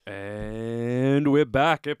And we're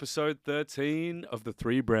back, episode 13 of the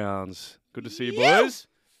Three Browns. Good to see you, boys.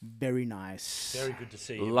 Very nice. Very good to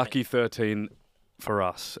see you. Lucky mate. 13 for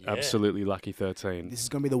us. Yeah. Absolutely lucky 13. This is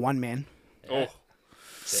going to be the one, man. Yeah.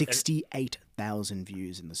 68,000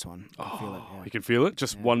 views in this one. I feel it. Yeah. You can feel it?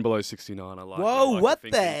 Just one below 69. I like it. I Whoa, like what the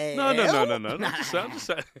the thinking. No. hell? I'm just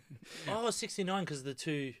saying. Oh, 69 because of the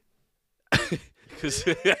two.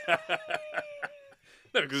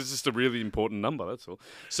 Because it's just a really important number, that's all.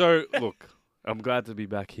 So, look, I'm glad to be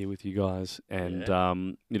back here with you guys. And,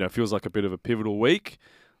 it feels like a bit of a pivotal week.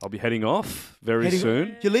 I'll be heading off very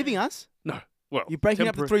soon. You're leaving us? No. Well, You're breaking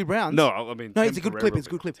up the Three Browns? No, I mean, No, it's a good clip. It's a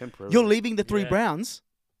good clip. Temporarily. You're leaving the Three Yeah. Browns?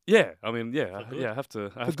 Yeah, I mean, I good. have to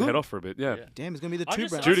good. head off for a bit, yeah. Damn, it's going to be the I Two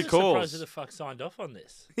just, Browns. I was Judy just calls. surprised who the fuck signed off on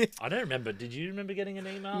this. I don't remember. Did you remember getting an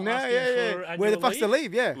email No, asking for annual Where the fuck's the leave?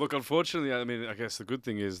 leave? Yeah. Look, unfortunately, I mean, I guess the good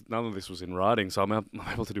thing is none of this was in writing, so I'm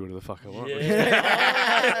able to do whatever the fuck I want.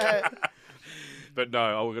 Yeah. But no,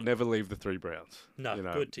 I will never leave the Three Browns. No, You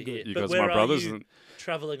know, good to hear. You But guys where are my are brothers. you And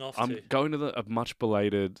travelling off I'm to? going to a much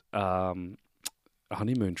belated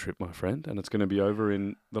honeymoon trip, my friend, and it's going to be over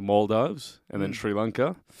in the Maldives and then Sri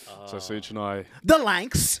Lanka. So Such and I... The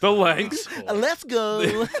Lanks. The Lanks. Let's go.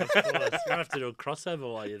 Of course. You're going to have to do a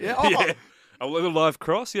crossover while you're there. Yeah. Yeah. A little live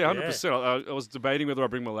cross, 100%. I was debating whether I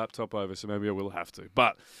bring my laptop over, so maybe I will have to.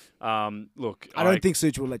 But look, I don't think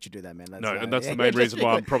Such will let you do that, man. and that's the main reason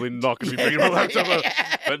why I'm probably not going to be bringing my laptop over.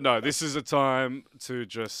 But no, this is a time to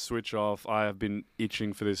just switch off. I have been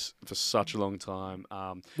itching for this for such a long time.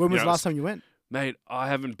 When was the last time you went? Mate, I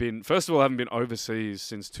haven't been overseas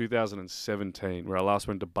since 2017, where I last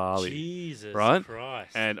went to Bali. Jesus right?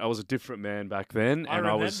 Christ. And I was a different man back then. I and remember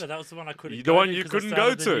I was that was the one I couldn't the go one to you 'cause I couldn't go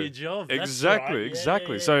started the to. new job. That's Exactly, right. Yeah,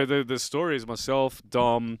 exactly. yeah, So the story is myself,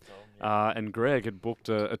 Dom, and Greg had booked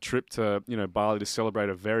a trip to Bali to celebrate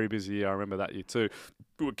a very busy year. I remember that year too.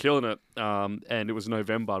 We were killing it, and it was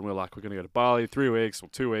November, and we were like, we're going to go to Bali 3 weeks or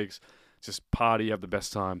 2 weeks, just party, have the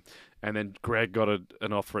best time. And then Greg got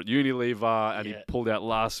an offer at Unilever, and he pulled out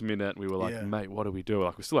last minute. We were like, mate, what do we do? We're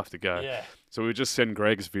like, we still have to go. Yeah. So we would just send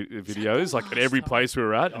Greg's videos, like at every place we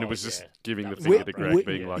were at, and it was just giving the That finger was to great. Greg,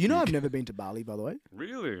 being like, You know, I've never been to Bali, by the way.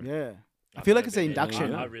 really? Yeah. I feel like it's an never been.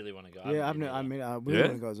 induction. I really want to go. Yeah, we really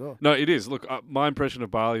want to go as well. No, it is. Look, my impression of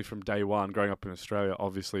Bali from day one, growing up in Australia,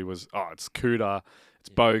 obviously was, it's Kuta, it's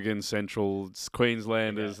Bogan, Central, it's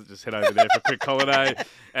Queenslanders that just head over there for a quick holiday.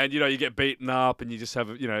 And, you get beaten up and you just have,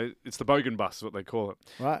 it's the Bogan bus is what they call it.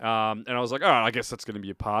 Right. And I was like, all right, I guess that's going to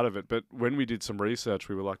be a part of it. But when we did some research,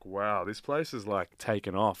 we were like, wow, this place is like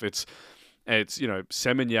taken off. It's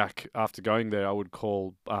Seminyak, after going there, I would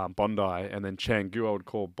call Bondi, and then Canggu I would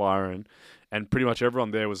call Byron, and pretty much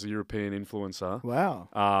everyone there was a European influencer. Wow.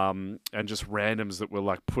 And just randoms that were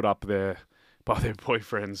like put up there by their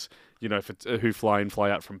boyfriends, who fly in, fly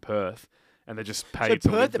out from Perth, and they just paid to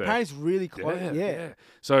Perth, live the there. pay's really close. Yeah.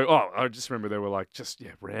 So, I just remember they were like,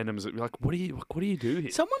 randoms that were like, what do you do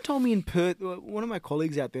here? Someone told me in Perth, one of my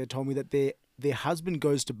colleagues out there told me that their husband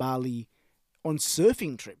goes to Bali on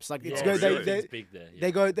surfing trips. Like it's It's big there. Yeah.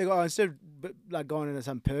 they go instead of like going to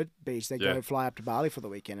some Perth beach, they go fly up to Bali for the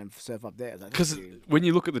weekend and surf up there. Because when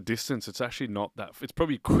you look at the distance, it's actually not that. It's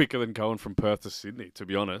probably quicker than going from Perth to Sydney, to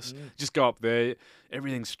be honest. Just go up there.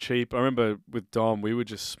 Everything's cheap. I remember with Dom, we were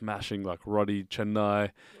just smashing like Roti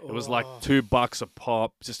Chennai. It was like $2 a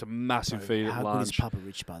pop, just a massive feed at How good is lunch. Papa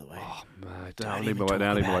Rich, by the way? Oh mate, Don't don't even leave talk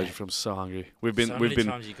Malaysia. about it. I'm so hungry. We've So many been.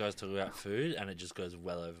 times you guys talk about food and it just goes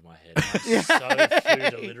well over my head. I'm so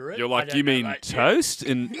food illiterate. You're I like, don't you know, mean like, toast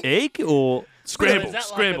and egg or scramble? is that like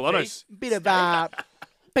Scramble. a I know. piece? Bit of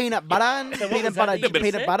peanut butter, So what peanut was that butter, that you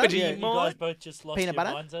peanut said? butter. You Yeah. guys both just lost Peanut your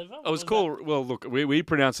butter? minds over? I was called. Well, look, we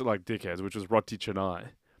pronounce it like dickheads, which was Roti Chennai,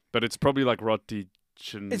 but it's probably like Roti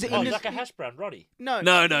Chennai. Is it Oh, in like a hash brown, Roddy. No.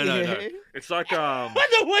 No. Yeah. It's like And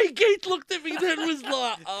the way Keith looked at me then was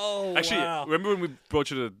like, oh, Actually, wow. remember when we brought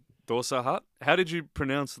you to Dosa Hut? How did you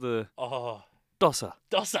pronounce the Oh, dosa?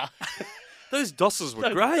 dosa. Those dosas were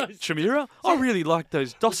Those- great, those- Chamira. I really like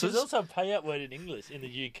those Which is dosas. also a payout word in English in the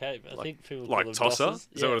UK, but I think people Like call them tosser? dossas.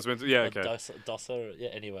 Is that what it's meant to? Yeah, Or okay. Dosa, yeah,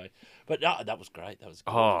 anyway. But no, that was great. That was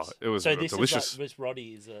Oh, gorgeous. it was so this delicious. Is like, Miss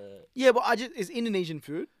Roddy is a... Yeah, but it's Indonesian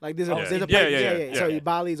food. Like there's a Yeah. there's a Yeah, place, yeah. So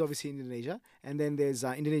Bali is obviously Indonesia, and then there's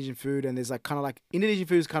Indonesian food, and there's like kind of like Indonesian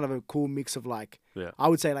food is kind of a cool mix of like I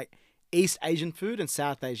would say like East Asian food and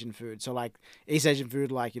South Asian food. So like East Asian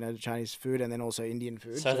food, like the Chinese food, and then also Indian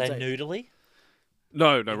food. So they're it's like, noodly?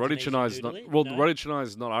 No, roti Indonesian canai is not. noodle-y? Well, No? roti canai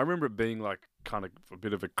is not. I remember it being like kind of a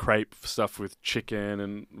bit of a crepe stuff with chicken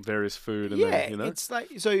and various food. And Yeah, then, it's like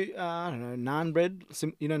I don't know, naan bread.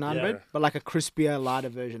 Naan Yeah. bread, but like a crispier, lighter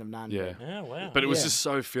version of naan Yeah. bread. Oh, wow. But it was Yeah. just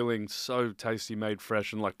so filling, so tasty, made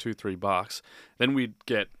fresh, and like $2-3. Then we'd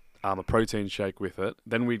get a protein shake with it.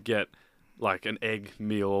 Then we'd get like an egg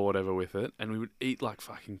meal or whatever with it, and we would eat like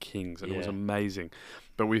fucking kings, and it was Yeah. amazing.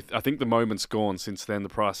 But I think the moment's gone since then. The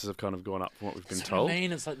prices have kind of gone up from what we've been That's told. what I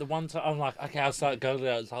mean. It's like the one time I'm like, okay, I'll start going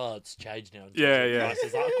out. It's changed now. Yeah.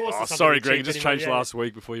 Prices. Like, of course Oh, it's not sorry, gonna be Greg. It cheap just anymore. changed last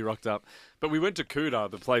week before you rocked up. But we went to Kuta,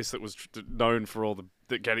 the place that was known for all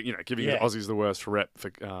giving Yeah. the Aussies the worst rep for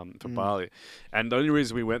Bali. And the only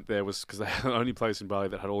reason we went there was because they had the only place in Bali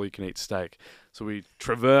that had all-you-can-eat steak. So we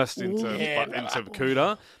traversed into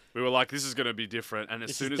Kuta. We were like, this is going to be different. And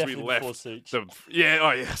as soon as we left,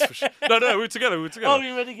 yes, for sure. No, we were together. Oh,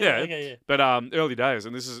 you were together. Yeah. Okay, yeah. But early days,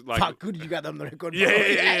 and this is like, Fuck, good you got that on the record. yeah, bro.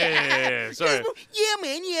 yeah. Sorry. Yeah,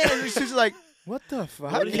 man, yeah. And it's just like, what the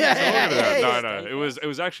fuck? What are you Yeah. talking No. It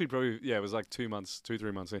was actually probably it was like 2 months,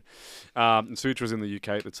 3 months in. And Sutra was in the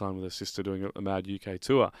UK at the time with her sister doing a mad UK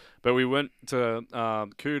tour. But we went to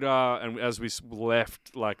Kuta, and as we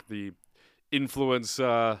left, like the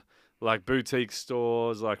influencer, like boutique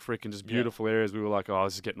stores, like freaking just beautiful areas, we were like, oh,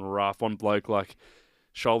 this is getting rough. One bloke like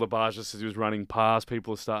shoulder barges as he was running past.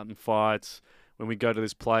 People are starting fights. When we go to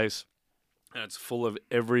this place, and it's full of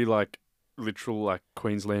every like literal like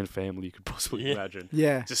Queensland family you could possibly imagine.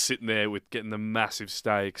 Yeah. Just sitting there with getting the massive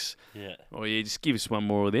steaks. Yeah. Oh yeah, just give us one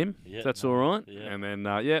more of them. Yeah, If that's no, all right. yeah. And then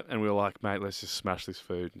and we were like, mate, let's just smash this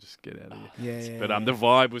food and just get out of here. Yeah. But the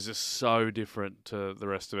vibe was just so different to the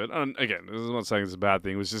rest of it. And again, I'm not saying it's a bad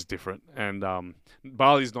thing. It was just different. And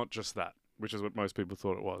Bali's not just that, which is what most people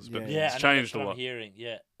thought it was. But Yeah, it's I know, changed that's a what lot. I'm hearing,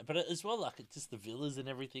 yeah. But as well, like, it's just the villas and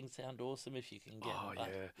everything sound awesome if you can get. Oh, like,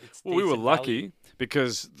 yeah. it's Well, we were decent lucky value.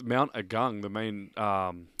 because Mount Agung, the main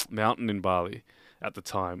mountain in Bali at the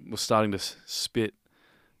time, was starting to spit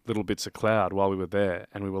little bits of cloud while we were there.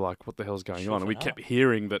 And we were like, what the hell's going on? And we kept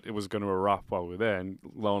hearing that it was going to erupt while we were there. And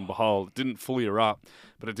lo and behold, it didn't fully erupt,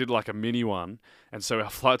 but it did like a mini one. And so our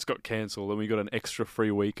flights got cancelled and we got an extra free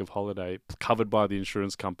week of holiday covered by the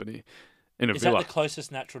insurance company in a Is villa. that the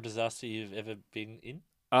closest natural disaster you've ever been in?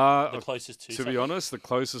 The closest to be something? honest, the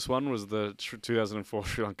closest one was the 2004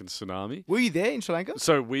 Sri Lankan tsunami. Were you there in Sri Lanka?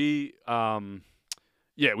 So we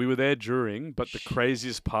were there during, but the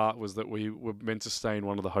craziest part was that we were meant to stay in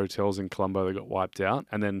one of the hotels in Colombo that got wiped out.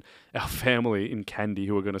 And then our family in Kandy,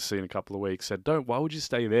 who we're going to see in a couple of weeks, said, why would you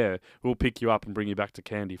stay there? We'll pick you up and bring you back to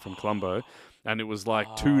Kandy from Colombo. And it was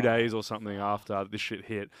like 2 days or something after this shit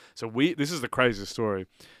hit. So this is the craziest story.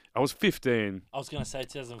 I was 15. I was going to say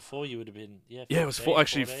 2004, you would have been, yeah. 14, it was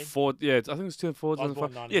 4. Yeah, I think it was 2004, I was born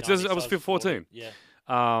 2005. 1990, I was 14. Yeah.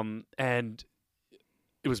 And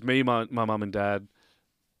it was me, my mum and dad,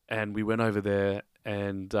 and we went over there.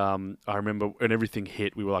 And I remember when everything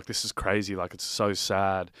hit, we were like, this is crazy. Like, it's so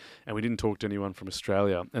sad. And we didn't talk to anyone from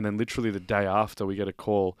Australia. And then literally the day after, we get a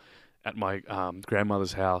call at my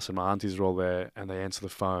grandmother's house, and my aunties are all there, and they answer the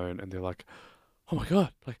phone, and they're like, oh my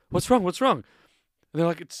God, like, what's wrong? And they're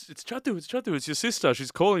like, it's Chatu, it's your sister.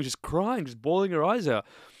 She's calling, she's crying, she's bawling her eyes out.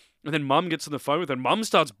 And then Mum gets on the phone with her, and Mum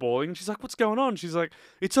starts bawling, and she's like, what's going on? She's like,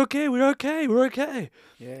 it's okay, we're okay.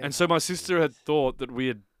 Yeah. And so my sister had thought that we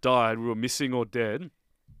had died, we were missing or dead,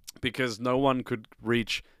 because no one could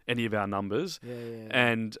reach any of our numbers. Yeah.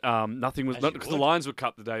 And nothing was, because the lines were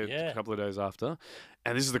cut a couple of days after.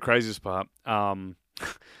 And this is the craziest part. And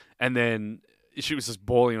then she was just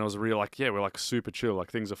bawling, and I was real like, we're like super chill, like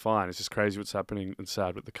things are fine. It's just crazy what's happening and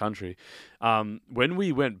sad with the country. When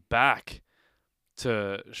we went back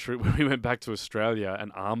to Australia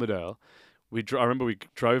and Armidale, I remember we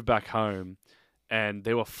drove back home, and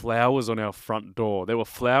there were flowers on our front door. There were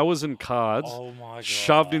flowers and cards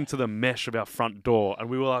shoved into the mesh of our front door, and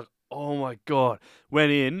we were like, oh my God.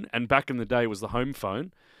 Went in, and back in the day it was the home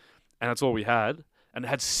phone, and that's all we had. And it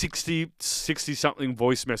had 60-something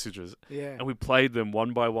voice messages. Yeah. And we played them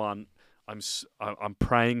one by one. I'm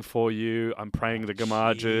praying for you. I'm praying the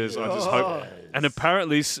Gamajas. I just hope. And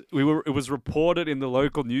apparently it was reported in the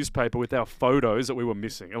local newspaper with our photos that we were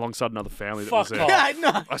missing alongside another family that was there. Yeah, I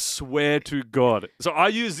know. I swear to God. So I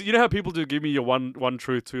use, you know how people do give me your one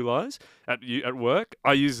truth, 2 lies at work?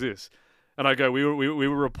 I use this. And I go, we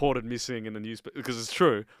were reported missing in the newspaper, because it's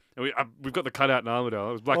true. And we've got the cutout in Armidale.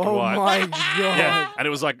 It was black and white. Oh my God. Yeah, and it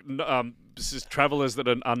was like this is travellers that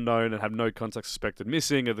are unknown and have no contact suspected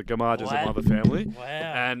missing, or the Gamajas of another family. Wow.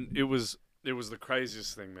 And it was the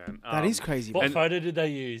craziest thing, man. That is crazy. What And- photo did they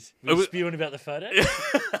use? Were It you was- spewing about the photo?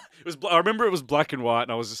 I remember it was black and white,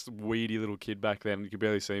 and I was just a weedy little kid back then. You could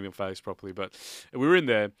barely see my face properly, but we were in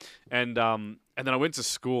there, and then I went to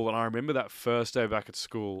school, and I remember that first day back at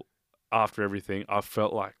school. After everything, I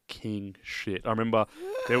felt like king shit. I remember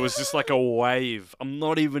there was just like a wave. I'm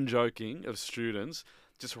not even joking. Of students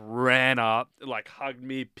just ran up, like hugged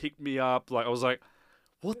me, picked me up. Like I was like,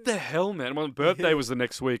 what the hell, man? My birthday was the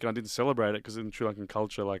next week, and I didn't celebrate it because in Sri Lankan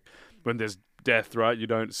culture, like when there's death, right, you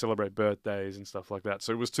don't celebrate birthdays and stuff like that.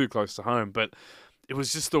 So it was too close to home. But it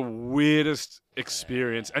was just the weirdest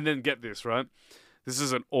experience. And then get this, right? This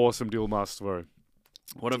is an awesome Dilmar story.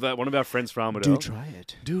 One of our friends from Armadale.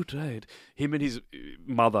 Do try it. Him and his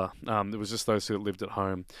mother. It was just those who lived at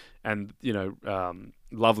home, and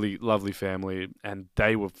lovely family. And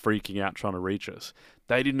they were freaking out trying to reach us.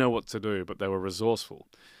 They didn't know what to do, but they were resourceful.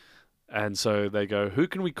 And so they go, "Who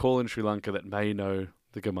can we call in Sri Lanka that may know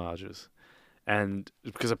the Gamajas?" And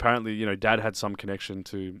because apparently, Dad had some connection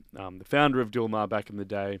to the founder of Dilmar back in the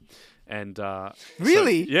day, and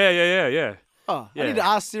really, yeah. Oh, I need to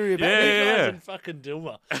ask Siri about that. Yeah. In fucking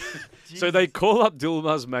Dilmar. So they call up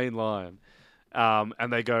Dilmar's main line,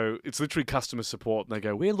 and they go, it's literally customer support, and they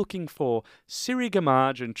go, "We're looking for Siri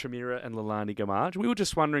Gamaj and Chamira and Lalani Gamaj. We were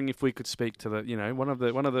just wondering if we could speak to the, one of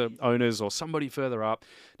the owners or somebody further up."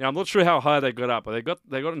 Now I'm not sure how high they got up, but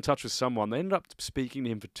they got in touch with someone. They ended up speaking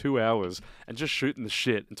to him for 2 hours and just shooting the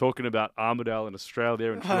shit and talking about Armadale and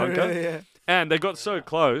Australia and Sri Lanka. Really? Yeah. And they got so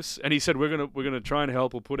close, and he said, "We're gonna try and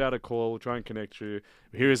help. We'll put out a call. We'll try and connect you.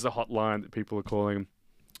 Here is the hotline that people are calling."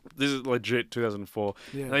 This is legit 2004.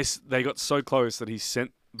 Yeah. And they got so close that he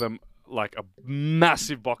sent them like a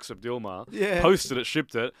massive box of Dilmar, Yeah. posted it,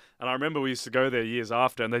 shipped it, and I remember we used to go there years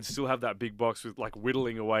after, and they'd still have that big box with like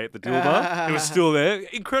whittling away at the Dilmar. It was still there.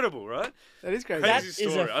 Incredible, right? That is crazy. Crazy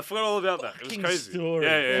story. I forgot all about that. It was crazy. Story.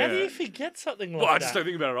 Yeah. How do you forget something like Well, I that? just don't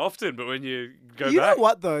think about it often, but when you go You back, know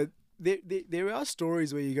what though? There are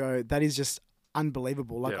stories where you go, that is just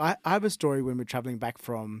unbelievable. Like Yeah. I have a story when we're traveling back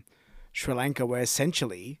from Sri Lanka where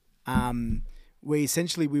essentially,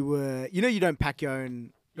 we were, you don't pack your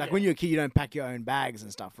own, like when you're a kid, you don't pack your own bags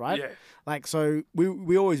and stuff, right? Yeah. Like, so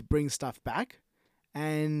we always bring stuff back.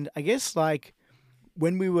 And I guess like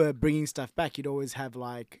when we were bringing stuff back, you'd always have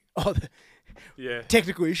like, yeah,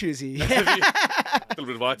 technical issues here. a little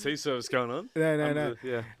bit of IT service going on. No.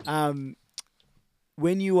 Yeah.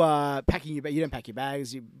 When you are packing your bag, you don't pack your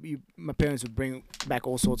bags. My parents would bring back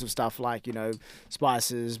all sorts of stuff like,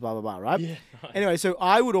 spices, blah, blah, blah, right? Yeah. Nice. Anyway, so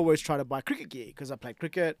I would always try to buy cricket gear because I played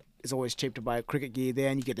cricket. It's always cheap to buy cricket gear there,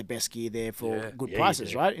 and you get the best gear there for good Yeah,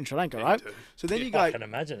 prices, you do. right? In Sri Lanka, right? So then you go... I can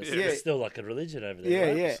imagine. It's still like a religion over there,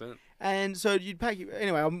 right? Yeah. And so you'd pack...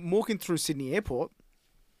 Anyway, I'm walking through Sydney Airport,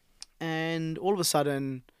 and all of a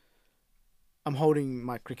sudden... I'm holding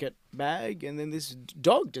my cricket bag, and then this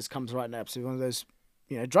dog just comes right up to one of those,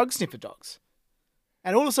 drug sniffer dogs.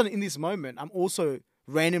 And all of a sudden, in this moment, I'm also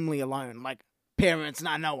randomly alone, like parents,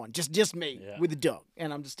 no one, just me with the dog,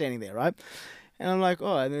 and I'm just standing there, right? And I'm like,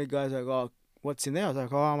 oh, and then the guy's like, oh, what's in there? I was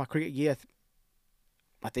like, oh, my cricket gear.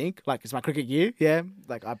 I think, like, it's my cricket gear, yeah.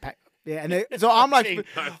 Like I pack. Yeah, and so I'm like,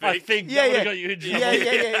 I think that would've got you in trouble.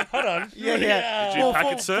 Yeah. Hold on. Yeah. Did you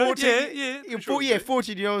pack it, sir? 14,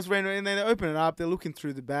 14 year olds ran, and then they open it up. They're looking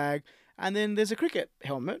through the bag, and then there's a cricket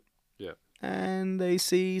helmet. Yeah. And they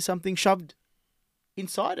see something shoved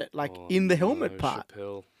inside it, like in the helmet part.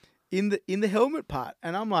 Chappelle. In the helmet part,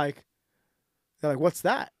 and I'm like, they're like, what's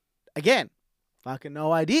that? Again, fucking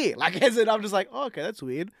no idea. Like, as I'm just like, oh, okay, that's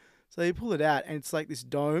weird. So they pull it out, and it's like this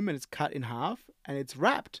dome, and it's cut in half, and it's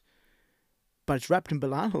wrapped. But it's wrapped in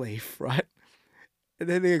banana leaf, right? And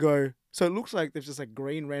then they go, so it looks like there's just like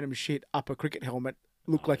green random shit up a cricket helmet,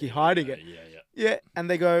 look like you're hiding it. Yeah, and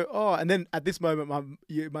they go, oh, and then at this moment,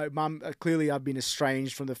 my mum, clearly I've been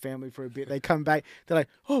estranged from the family for a bit. They come back, they're like,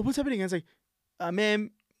 oh, what's happening? And I was like,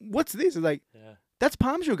 ma'am, what's this? It's like, that's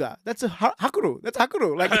palm sugar. That's a hakuru. That's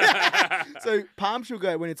hakuru. Like, so palm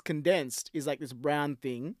sugar, when it's condensed, is like this brown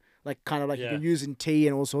thing, like kind of like you can use in tea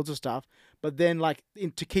and all sorts of stuff. But then, like,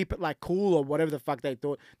 to keep it like cool or whatever the fuck they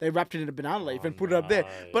thought, they wrapped it in a banana leaf and put it up there.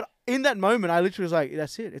 But in that moment, I literally was like,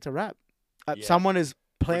 "That's it. It's a wrap. Someone has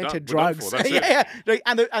planted drugs." Yeah. Like,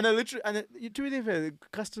 and they literally, to be fair, the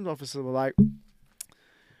customs officers were like,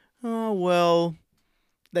 "Oh well."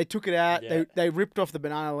 They took it out. Yeah. They ripped off the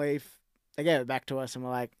banana leaf. They gave it back to us, and we're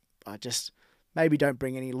like, just maybe don't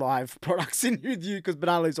bring any live products in with you because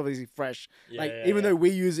banana leaf's obviously fresh. Even though we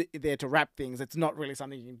use it there to wrap things, it's not really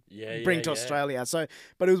something you can bring to Australia. So,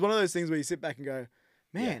 but it was one of those things where you sit back and go,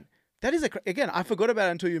 man, that is again, I forgot about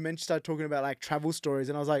it until you started talking about like travel stories,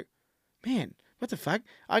 and I was like, man, what the fuck?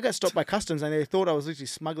 I got stopped by customs and they thought I was literally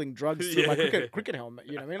smuggling drugs through my cricket helmet.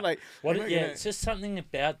 You know what I mean? Like, it's just something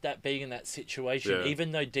about that being in that situation, Yeah.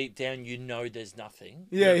 even though deep down you know there's nothing.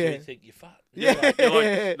 Yeah, you yeah. think you're fucked. Yeah. You're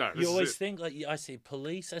like, no, You always think, like, I see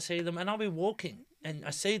police, I see them, and I'll be walking, and I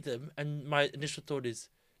see them, and my initial thought is,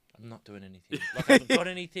 I'm not doing anything. Like, I haven't got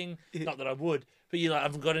anything. Not that I would, but you're like, I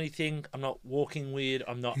haven't got anything. I'm not walking weird.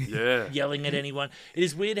 I'm not yelling at anyone. It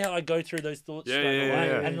is weird how I go through those thoughts straight away.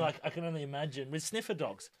 Yeah. And, like, I can only imagine with sniffer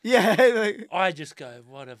dogs. Yeah. Like, I just go,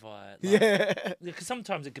 what have I? Like, yeah. Because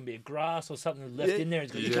sometimes it can be a grass or something left in there.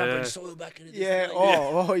 And you can't bring soil back into this. Yeah. Like,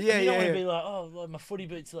 Oh, yeah, you don't want to yeah. be like, oh, like my footy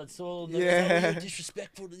boots are like soil. And Yeah. like, you're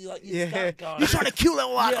disrespectful. You're like, you start going. You're trying to kill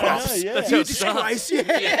our white crops. Yeah, I know, You how it disgrace. starts.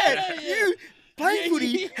 Yeah. You playing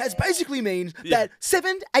footy has basically means that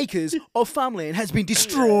 7 acres of farmland has been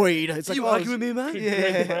destroyed. It's like, You oh, arguing with me, man? Kid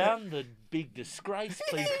Yeah. Greg Brown, the big disgrace,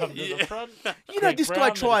 please come to the front. You know, Greg this guy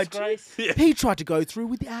Brown, the tried. disgrace. He tried to go through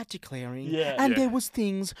without declaring, and there was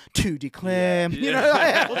things to declare. You know,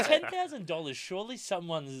 Well, $10,000. Surely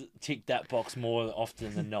someone's ticked that box more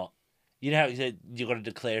often than not. You know how you said you got to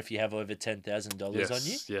declare if you have over $10,000 on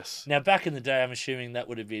you. Yes. Now, back in the day, I'm assuming that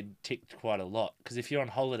would have been ticked quite a lot because if you're on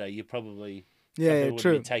holiday, you probably would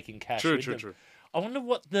true. be taking cash. True. with them. I wonder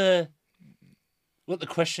what the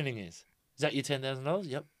questioning is. Is that your $10,000?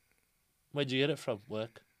 Yep. Where'd you get it from?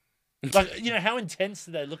 Work. Like, you know, how intense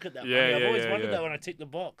do they look at that money? I've always wondered that when I tick the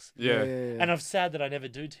box. Yeah. And I'm sad that I never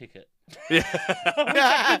do tick it. Yeah. I wish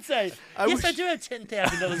I could say, yes, I do have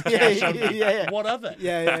 $10,000 cash on me. What of it?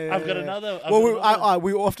 I've got another.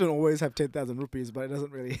 We often always have 10,000 rupees, but it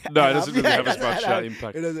doesn't really. No, it doesn't really have as much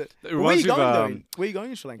impact. It doesn't. It Where are you reminds me of, going, though? Where are you going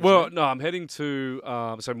in Sri Lanka? Well, no, I'm heading to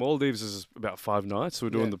so Maldives is about 5 nights. So we're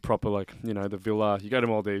doing the proper, like, you know, the villa. You go to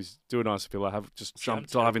Maldives, do a nice villa,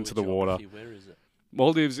 dive into the water. Where is it?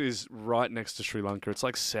 Maldives is right next to Sri Lanka. It's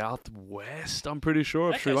like southwest, I'm pretty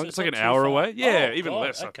sure, of Sri so Lanka. it's It's like not an too hour far. away. Yeah, Oh, even God,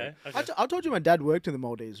 less. Okay. I think. I told you my dad worked in the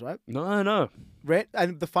Maldives, right? No.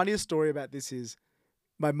 And the funniest story about this is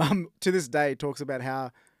my mum to this day talks about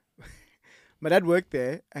how my dad worked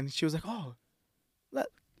there, and she was like, "Oh,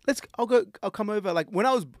 I'll come over." Like when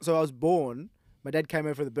I was born, my dad came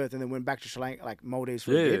over for the birth, and then went back to Sri Lanka, like Maldives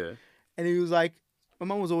for a bit. Yeah. And he was like, my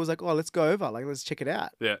mum was always like, "Oh, let's go over, like let's check it out."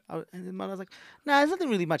 Yeah. And then mum was like, "No, there's nothing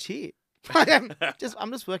really much here. I'm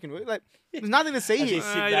just working with like there's nothing to see As you here."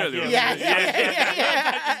 sit you back don't here. do Yeah.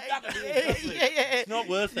 It's not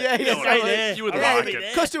worth it. Yeah, You yeah, stay so, there. you would I'll like stay it.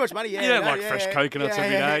 there. Costs too much money. Yeah, You don't no, like fresh coconuts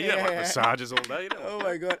every day. You don't like massages all day. You don't Oh like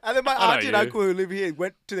my god! And then my I know auntie and you. uncle who live here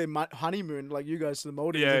went to their honeymoon, like you guys to the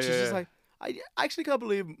Maldives, Yeah, and she's yeah, just yeah. like, I actually can't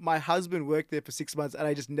believe my husband worked there for 6 months and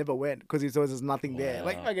I just never went because he says there's nothing there.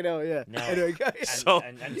 Like, Wow. fucking hell, yeah. No. Anyway, go.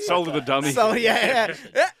 Soul to the dummy. So yeah,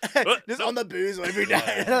 just on the booze every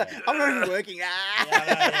day. I'm not even working.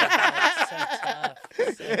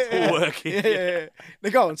 Working. Yeah. No,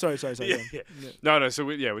 go on. Sorry. Yeah. No. So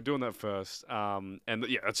we're doing that first, and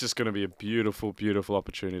it's just going to be a beautiful, beautiful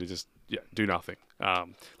opportunity to just do nothing.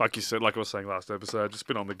 Like you said, like I was saying last episode, just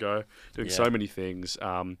been on the go, doing so many things,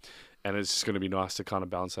 and it's just going to be nice to kind of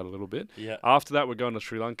balance that a little bit. Yeah. After that, we're going to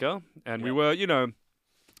Sri Lanka, and we were,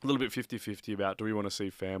 a little bit 50-50 about do we want to see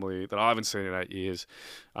family that I haven't seen in 8 years.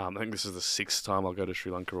 I think this is the 6th time I'll go to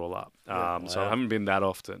Sri Lanka all up. So I haven't been that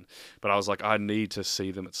often. But I was like, I need to see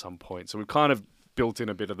them at some point. So we've kind of built in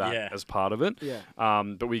a bit of that as part of it. Yeah.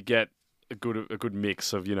 But we get a good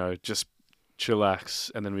mix of, just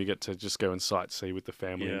chillax, and then we get to just go and sightsee with the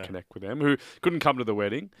family and connect with them who couldn't come to the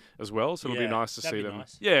wedding as well. So it'll be nice to see them.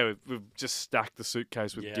 Nice. Yeah, we've just stacked the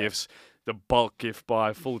suitcase with gifts. The bulk gift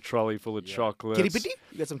buy, full trolley full of chocolates. Kitty bitty?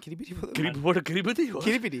 You got some kitty bitty for them? What a kitty bitty? What?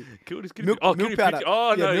 Kitty bitty. Milk Milk powder.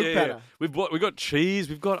 Oh no, milk powder. We've got cheese.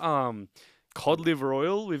 We've got cod liver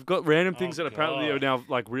oil. We've got random things that apparently are now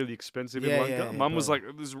like really expensive in Lanka. Mum was like,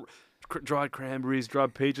 "There's dried cranberries,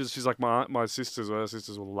 dried peaches." She's like, my sisters or her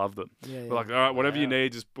sisters will love them. We're like, all right, whatever you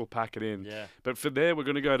need, just we'll pack it in. Yeah. But for there, we're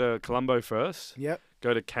gonna go to Colombo first. Yep.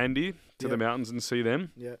 Go to Kandy to the mountains and see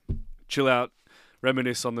them. Yep. Chill out.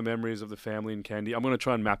 Reminisce on the memories of the family in Kandy. I'm going to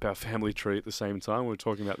try and map our family tree at the same time. We were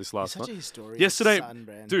talking about this last Such a night. historian. Yesterday, son,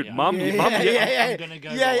 Brand. dude, mum, I'm gonna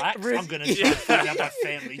go relax. I'm gonna find out my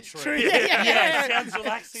family tree. Yeah. Sounds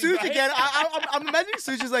relaxing. Suj mate. again. I'm imagining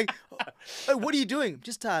Suj is like, "Oh, what are you doing?"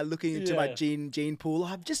 Just looking into my gene pool.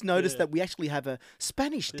 I've just noticed that we actually have a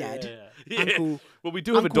Spanish dad, uncle. Well, we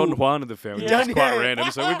do have a Don Juan in the family, which is quite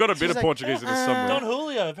random. So we've got a bit of like, Portuguese in this somewhere. Don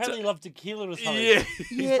Julio apparently loved tequila or something. Yeah.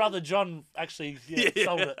 His brother John actually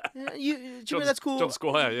sold it. Do you know that's cool? John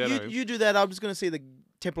Squire, You do that. I'm just gonna see the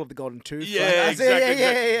Temple of the Golden Tooth. Yeah, like, exactly.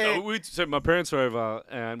 Yeah. So my parents were over,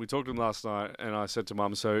 and we talked to them last night, and I said to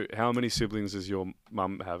Mum, so how many siblings does your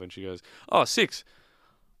mum have? And she goes, oh, 6.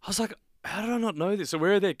 I was like, how did I not know this? So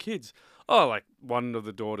where are their kids? Oh, like one of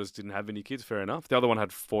the daughters didn't have any kids, fair enough. The other one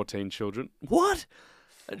had 14 children. What?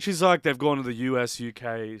 And she's like, they've gone to the US,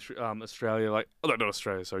 UK, Australia, like, oh, not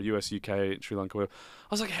Australia, sorry, US, UK, Sri Lanka. Whatever.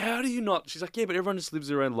 I was like, how do you not? She's like, yeah, but everyone just lives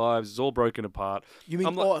their own lives. It's all broken apart. You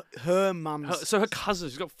mean like, her mum's... So her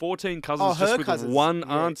cousins, she's got 14 cousins just with cousins. one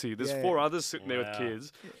Yeah. auntie. There's 4 others sitting there with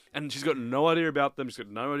kids. And she's got no idea about them. She's got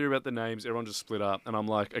no idea about the names. Everyone just split up. And I'm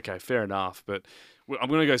like, okay, fair enough. But I'm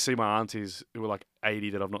going to go see my aunties who are like 80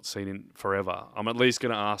 that I've not seen in forever. I'm at least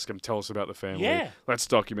going to ask them, tell us about the family. Yeah. Let's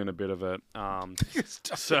document a bit of it.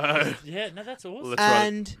 So... Yeah, no, that's awesome. Let's write it.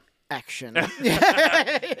 And action.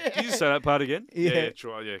 Did you say that part again? Yeah.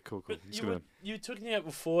 Sure. Yeah, cool. But Just you gonna- were talking about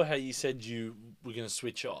before how you said you were going to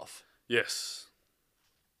switch off. Yes.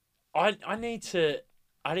 I need to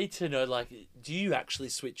know, like, do you actually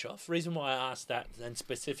switch off? Reason why I asked that, and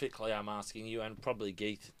specifically I'm asking you, and probably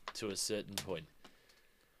Geeth to a certain point.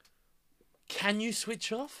 Can you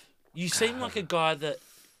switch off? You seem like a guy that,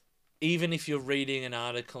 even if you're reading an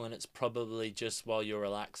article and it's probably just while you're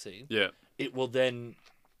relaxing, Yeah. it will then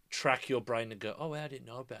track your brain and go, oh, I didn't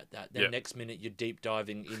know about that. Then Yeah. next minute you're deep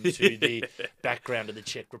diving into the background of the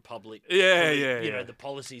Czech Republic. Yeah, probably, yeah, you know, yeah. the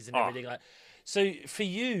policies and everything like. So for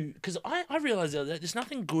you, because I realize that there's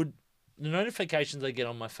nothing good. The notifications I get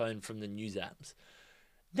on my phone from the news apps,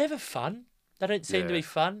 never fun. They don't seem to Yeah. be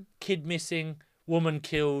fun. Kid missing, woman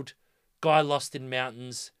killed, guy lost in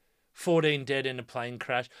mountains, 14 dead in a plane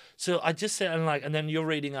crash. So I just said, and then you're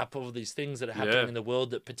reading up all these things that are happening Yeah. in the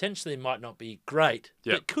world that potentially might not be great,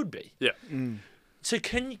 Yeah. but could be. Yeah. So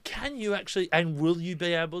can you actually, and will you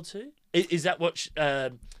be able to? Is that what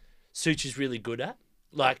Such is really good at?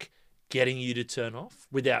 Like getting you to turn off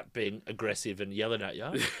without being aggressive and yelling at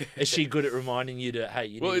you? Is she good at reminding you to, hey,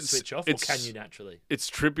 you need to switch off, or can you naturally? It's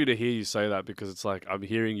trippy to hear you say that because it's like I'm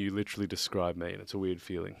hearing you literally describe me, and it's a weird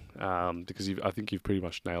feeling because I think you've pretty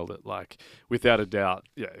much nailed it. Like without a doubt,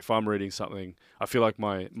 yeah. If I'm reading something, I feel like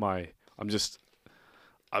I'm just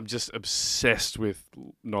obsessed with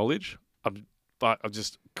knowledge. I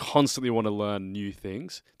just constantly want to learn new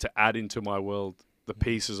things to add into my world, the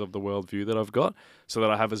pieces of the worldview that I've got, so that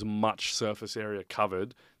I have as much surface area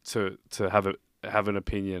covered to have an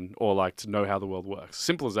opinion or like to know how the world works.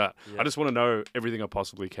 Simple as that. Yeah. I just want to know everything I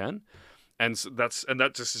possibly can, and so that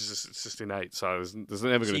just is just innate. So there's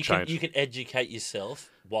never going to change. You can educate yourself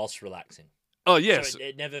whilst relaxing. Oh yes, So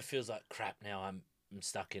it never feels like crap. Now I'm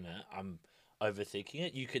stuck in it. I'm overthinking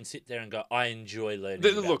it. You can sit there and go, I enjoy learning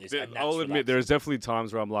about Look, this. And that's I'll admit relaxing. there's definitely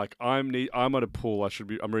times where I'm like, I'm at a pool.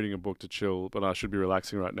 I'm reading a book to chill, but I should be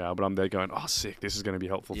relaxing right now. But I'm there going, oh, sick. This is going to be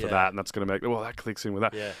helpful for Yeah. that, and that's going to make that clicks in with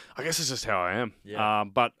that. Yeah. I guess it's just how I am. Yeah.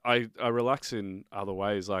 But I relax in other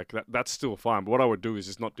ways. Like that's still fine. But what I would do is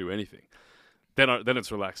just not do anything. Then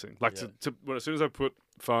it's relaxing. Like as soon as I put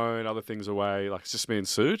phone, other things away, like it's just me and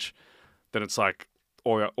Such, then it's like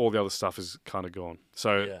all the other stuff is kind of gone.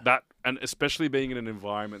 So that, and especially being in an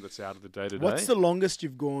environment that's out of the day-to-day. What's the longest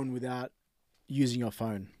you've gone without using your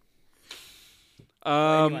phone?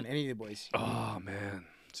 Um, Any of the boys? Oh man,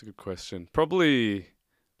 it's a good question. Probably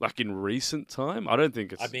like in recent time. I don't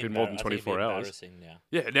think it's been more than 24 hours. Embarrassing now.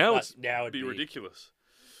 Yeah, now But it's now it'd be ridiculous.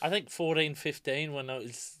 I think 14, 15 when I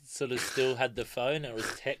was sort of still had the phone, it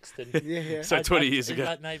was text and Yeah. So 20 years ago.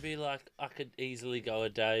 Like maybe like I could easily go a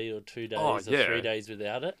day or 2 days Oh, or yeah. 3 days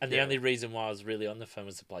without it. And the Yeah. only reason why I was really on the phone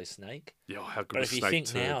was to play Snake. Yeah, how good But was if you Snake think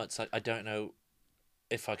too. now, it's like I don't know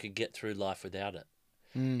if I could get through life without it.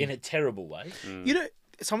 Mm. In a terrible way. You know,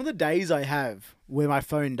 some of the days I have where my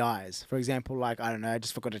phone dies, for example, like, I don't know, I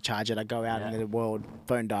just forgot to charge it. I go out into the world,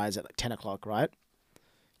 phone dies at like 10 o'clock, right?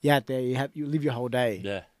 You're out there, you live your whole day.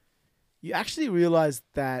 Yeah. You actually realize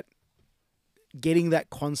that getting that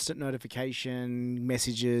constant notification,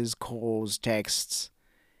 messages, calls, texts,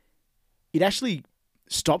 it actually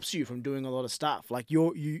stops you from doing a lot of stuff. Like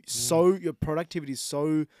your productivity is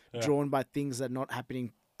so drawn by things that are not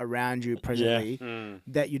happening around you presently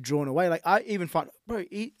that you're drawn away. Like I even find,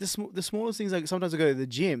 the smallest things, like sometimes I go to the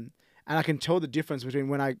gym and I can tell the difference between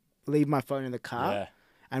when I leave my phone in the car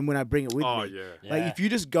and when I bring it with Oh me. yeah. Like if you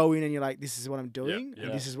just go in and you're like, this is what I'm doing, Yeah.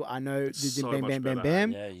 and this is what I know, So bam, much bam, bam, better.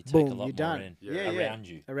 bam, Yeah, you take boom, a lot you're done. more in. Yeah. Around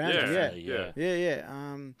you. Around Yeah. you, Yeah.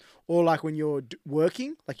 yeah. Or like when you're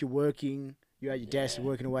working, you're at your desk, you're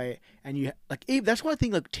working away, and you like. That's why I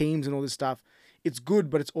think like Teams and all this stuff, it's good,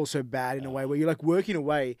 but it's also bad in a way where you're like working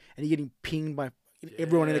away and you're getting pinged by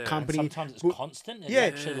everyone in the Yeah. company. Sometimes it's constant. And Yeah.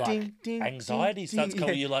 actually like Ding, ding, anxiety ding, starts ding,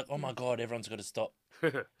 coming. yeah. You're like, oh my God, everyone's got to stop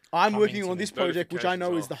I'm coming working to on me. this project, which I know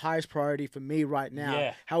is Notifications the highest priority for me right now.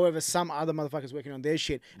 Yeah. However, some other motherfuckers working on their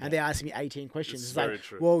shit, and they're asking me 18 questions. It's It's like, very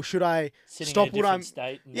true. well, should I Sitting stop in a what I'm? different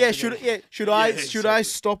state. And Yeah, not should doing- should I Yeah, should I exactly.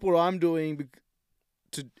 stop what I'm doing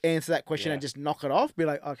to answer that question Yeah. and just knock it off? Be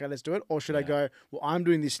like, okay, let's do it, or should I Yeah. go? Well, I'm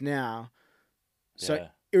doing this now, so Yeah.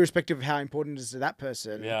 irrespective of how important it is to that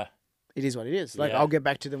person, Yeah. it is what it is. Like Yeah. I'll get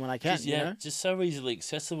back to them when I can. Just, You yeah, know? just so easily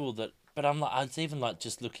accessible that. But I'm like, I was even like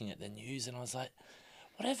just looking at the news, and I was like,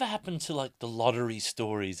 whatever happened to like the lottery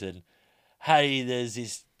stories and, hey, there's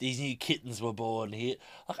these new kittens were born here.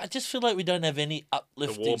 Like I just feel like we don't have any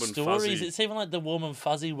uplifting warm and stories. fuzzy. It's even like the warm and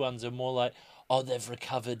fuzzy ones are more like, oh, they've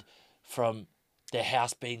recovered from their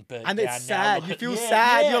house being burnt And down. it's now sad. look You at-" feel Yeah,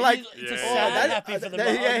 sad. yeah, You're like, it's a Yeah. sad, that- happy for them. that-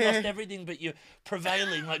 Oh, yeah, you yeah. lost everything, but you're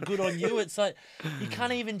prevailing. Like good on you. It's like you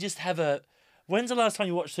can't even just have a. When's the last time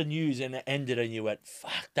you watched the news and it ended and you went,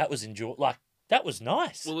 "Fuck, that was like that was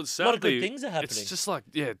nice." Well, it's a lot of sadly, good things are happening. It's just like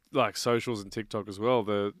like socials and TikTok as well.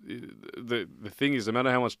 The thing is, no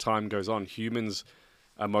matter how much time goes on, humans'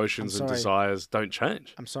 emotions and sorry. desires don't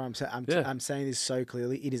change. I'm sorry. Yeah. I'm saying this so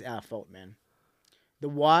clearly. It is our fault, man.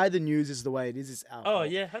 Why the news is the way it is our Oh, fault.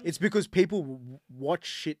 yeah. It's because people watch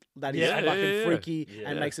shit that is Yeah, fucking yeah. freaky Yeah.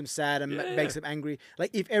 and makes them sad and Yeah. makes them angry. Like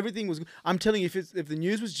if everything was, I'm telling you, if the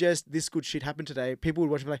news was just this good shit happened today, people would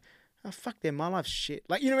watch it and be like, oh fuck, my life's shit.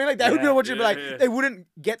 Like you know what I mean? Like they would be Yeah, watching it and be yeah, like yeah. they wouldn't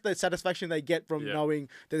get the satisfaction they get from Yeah. knowing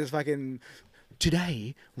that there's fucking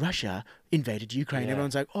today Russia invaded Ukraine. Yeah.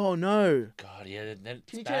 Everyone's like, oh no. God, yeah. Then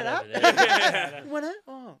Can you it's turn it bad up? over there. What?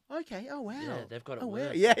 Oh, okay. Oh wow. Yeah, they've got it Oh wow.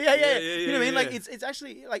 worse. Yeah. Yeah, You know what I mean? Like yeah. it's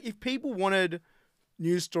actually like if people wanted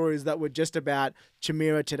news stories that were just about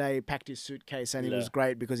Chimera today packed his suitcase and he Yeah. was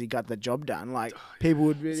great because he got the job done. Like people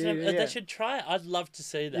would be. So, yeah. They should try it. I'd love to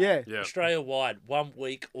see that. Yeah. Yeah. Australia wide, 1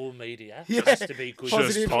 week, all media Yeah. has to be good.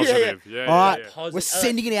 Positive. Just positive. Yeah. Yeah. All right. Positive. We're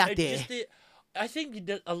sending it out It's there. just I think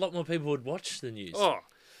that a lot more people would watch the news. Oh,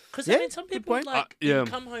 Because Yeah, I mean, some good people point. like Yeah. you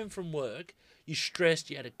come home from work, you're stressed,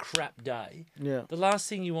 you had a crap day. Yeah. The last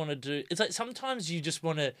thing you want to do, it's like sometimes you just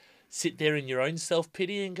want to sit there in your own self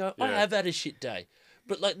pity and go, I Yeah. have had a shit day.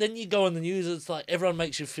 But like then you go on the news, it's like everyone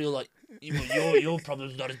makes you feel like your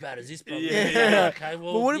problem's not as bad as this problem. Yeah. Yeah. Okay,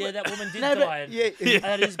 well, But what yeah, about- that woman did No, but- die, and yeah.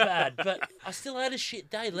 that is bad. But I still had a shit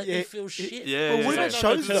day. Let Yeah. me feel shit. Yeah, Well, what yeah. about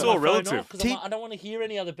shows Turn though? my all phone relative. off 'cause I'm like, I don't want to hear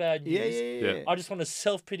any other bad news. Yeah. I just want to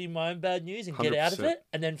self pity my own bad news and get out of 100%. it,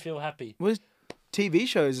 and then feel happy. Well, TV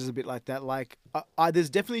shows is a bit like that. Like, there's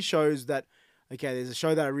definitely shows that, okay, there's a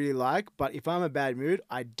show that I really like, but if I'm in a bad mood,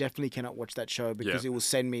 I definitely cannot watch that show because Yeah. it will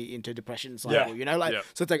send me into depression cycle. Yeah. You know, like, Yeah.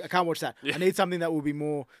 so it's like I can't watch that. Yeah. I need something that will be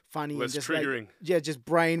more funny Less and just triggering. Like, yeah, just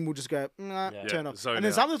brain will just go nah, Yeah. turn Yeah, off. zone And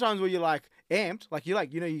then out. some of the times where you're like amped, like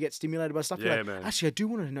you get stimulated by stuff. Yeah, you're like, man. actually, I do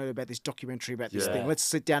want to know about this documentary about this Yeah. thing. Let's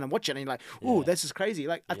sit down and watch it. And you're like, oh, Yeah. this is crazy.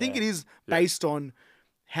 Like, I think Yeah. it is based on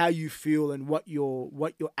how you feel and what your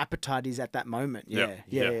appetite is at that moment. Yeah.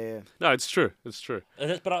 No, it's true. It's true.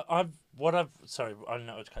 But sorry, I don't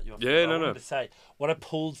know to cut you off. Yeah, but I no. wanted to say what I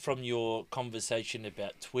pulled from your conversation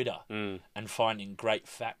about Twitter and finding great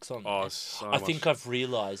facts on Oh, there. so I much. think I've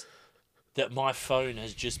realised that my phone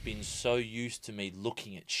has just been so used to me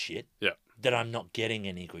looking at shit Yeah. that I'm not getting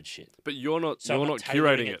any good shit. But you're not. So you're I'm not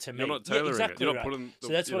tailoring curating it. to me. You're not Yeah, tailoring exactly it. You're right. not putting. So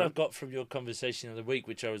that's what I've got from your conversation of the week,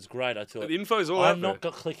 which was great. I thought The info's all out I'm there. not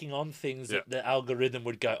got clicking on things Yeah. that the algorithm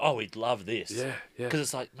would go, oh, we'd love this. Yeah, yeah. Because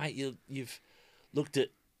it's like, mate, you've looked at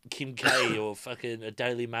Kim K or fucking a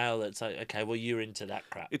Daily Mail. That's like, okay, well, you're into that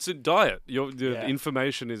crap. It's a diet. The Yeah.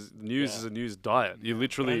 information is news Yeah. is a news diet. You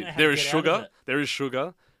literally know how there to is get out of sugar. it. There is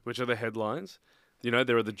sugar, which are the headlines. You know,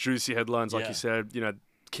 there are the juicy headlines, like Yeah. you said. You know,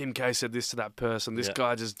 Kim K said this to that person. This Yeah.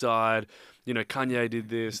 guy just died. You know, Kanye did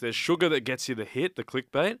this. There's sugar that gets you the hit, the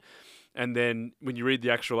clickbait. And then when you read the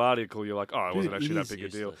actual article, you're like, oh, it wasn't Dude, actually it that is big a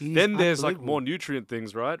deal. useless. It is Then there's like unbelievable. more nutrient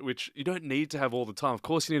things, right? Which you don't need to have all the time. Of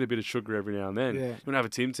course, you need a bit of sugar every now and then. Yeah. You want to have a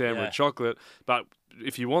Tim Tam or Yeah. a chocolate. But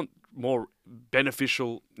if you want more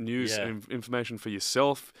beneficial news Yeah. and information for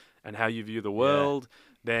yourself and how you view the world,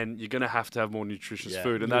 then you're going to have more nutritious Yeah.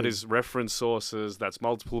 food. And that is reference sources, that's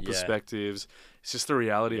multiple Yeah. perspectives. It's just the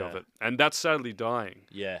reality of Yeah. it. And that's sadly dying,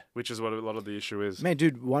 Yeah. which is what a lot of the issue is. Man,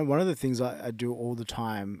 dude, one of the things I do all the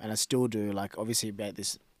time, and I still do, like obviously about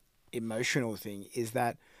this emotional thing, is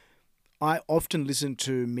that I often listen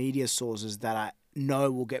to media sources that I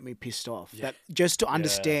know will get me pissed off. That just to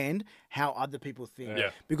understand how other people think.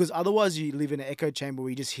 Yeah. Because otherwise you live in an echo chamber where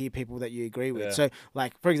you just hear people that you agree with. Yeah. So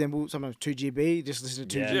like for example, sometimes 2GB, just listen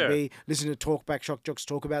to 2GB, listen to Talkback Shock Jocks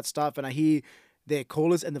talk about stuff, and I hear their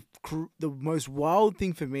callers, and the most wild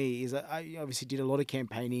thing for me is that I obviously did a lot of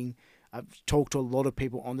campaigning. I've talked to a lot of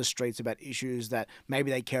people on the streets about issues that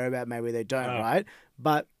maybe they care about, maybe they don't, right?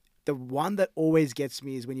 But the one that always gets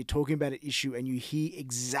me is when you're talking about an issue and you hear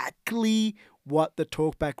exactly what the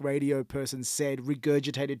talkback radio person said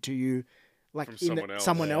regurgitated to you, like From in someone else.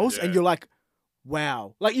 someone Yeah. else, and Yeah. you're like,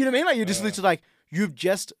 wow, like you know what I mean? Like you're just literally like you've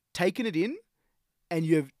just taken it in,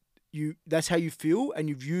 and that's how you feel, and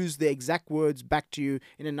you've used the exact words back to you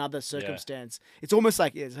in another circumstance. It's almost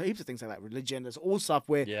like there's heaps of things like that, religion. There's all stuff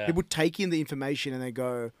where people take in the information and they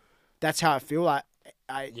go, "That's how I feel." I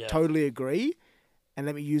totally agree, and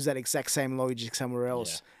let me use that exact same logic somewhere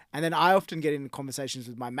else. And then I often get in conversations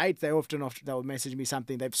with my mates. They'll message me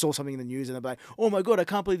something. They saw something in the news and they're like, "Oh my God, I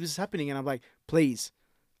can't believe this is happening." And I'm like, "Please,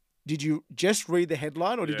 did you just read the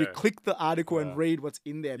headline or did you click the article and read what's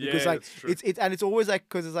in there?" Because like it's always like,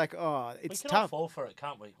 because it's like, oh, it's we can all tough. fall for it,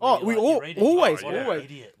 can't we? Oh, we all always. What an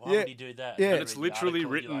idiot! Why would he do that? Yeah. And it's literally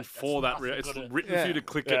written for that. It's written for you to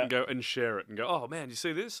click it and go and share it and go, "Oh man, you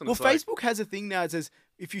see this?" And Well, it's like, Facebook has a thing now. It says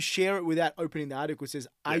if you share it without opening the article, it says,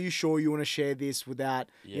 "Are you sure you want to share this without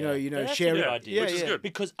That's share a good it?" idea, which is good.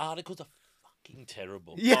 because articles are fucking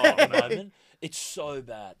terrible. Yeah. At the moment, it's so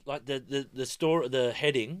bad. Like the story, the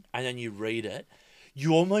heading, and then you read it,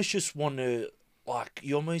 you almost just want to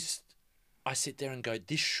I sit there and go,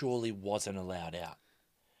 this surely wasn't allowed out.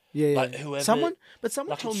 Yeah, Like whoever, someone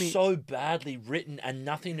like told it's me so badly written and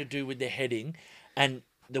nothing to do with the heading, and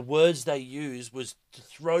the words they use was to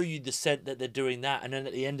throw you the scent that they're doing that, and then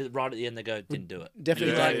right at the end they go, didn't do it.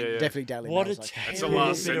 definitely, Yeah. definitely Daily What Mail's a like, that's the terrible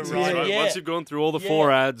last bit of sentence, writing. right? Yeah. Once you've gone through all the 4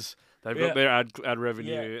 ads, they've got their ad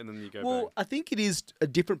revenue, Yeah. and then you go Well, back. I think it is a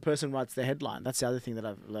different person writes the headline. That's the other thing that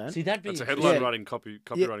I've learned. See, that'd be It's a headline Yeah. writing copywriting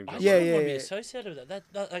I job. Yeah, wouldn't yeah, want to be yeah. associated with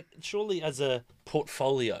that. Like, surely as a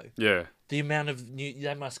portfolio, Yeah. the amount of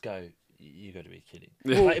they must go. You got to be kidding.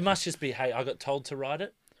 Yeah. Like, it must just be, hey, I got told to write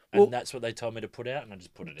it, and Well, that's what they told me to put out, and I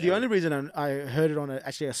just put it out. The only reason I heard it on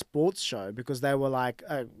actually a sports show because they were like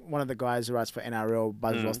one of the guys who writes for NRL,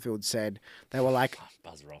 Buzz Rothfield, said they were like,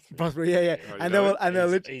 Buzz Rothfield. yeah, Oh, and they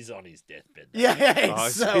were He's on his deathbed. yeah, it's I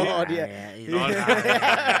so see. odd, yeah. He's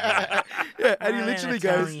Yeah, and he literally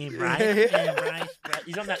goes,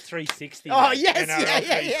 He's on that 360. "Oh mate. yes, NRL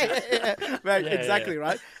yeah, mate, Yeah, exactly yeah.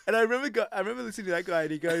 right." And I remember listening to that guy,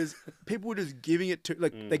 and he goes, "People were just giving it to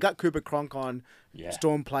they got Cooper Cronk on Yeah.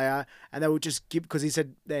 Storm player, and they would just give because he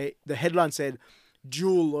said the headline said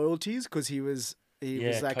dual loyalties because he was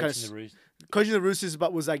like kind coaching of the Roosters. coaching the Roosters,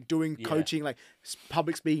 but was like doing Yeah. coaching, like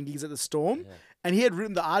public speaking gigs at the Storm. And he had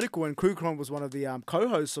written the article, and Kukron was one of the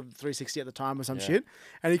co-hosts of 360 at the time or some shit.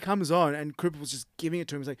 And he comes on, and Cooper was just giving it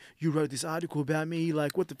to him. He's like, "You wrote this article about me,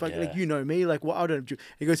 like what the fuck? Like you know me, like what I don't do."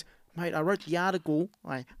 He goes, "Mate, I wrote the article.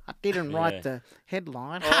 I didn't write the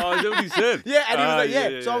headline." Oh, is that what he said? Yeah, and he was like, yeah, yeah.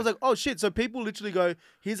 yeah, So I yeah. was like, oh shit. So people literally go,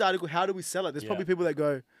 "Here's the article. How do we sell it?" There's probably people that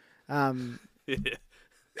go, Yeah.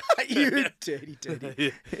 "You dirty."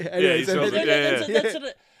 Yeah, he sells it. Yeah. That's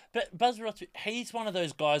what but Buzz Rothfield, he's one of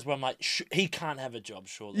those guys where I'm like, he can't have a job,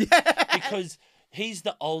 surely. Because he's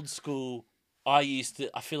the old school. I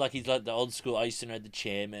feel like he's like the old school. I used to know the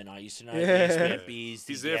chairman. I used to know beers.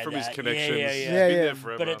 He's there from his that. connections. Yeah. He's been there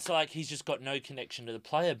forever. But it's like he's just got no connection to the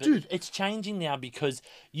player. But Dude. it's changing now because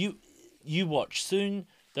you watch soon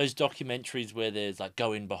those documentaries where there's like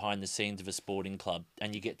go in behind the scenes of a sporting club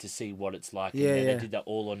and you get to see what it's like. Yeah, and yeah. They did that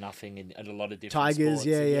all or nothing at a lot of different Tigers, sports.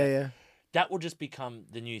 yeah, And yeah. That will just become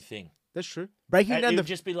the new thing. That's true. Breaking And down it the would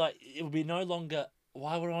just be like, it would be no longer,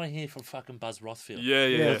 why would I hear from fucking Buzz Rothfield?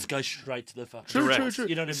 Yeah. Let's go straight to the fucking True, source. true.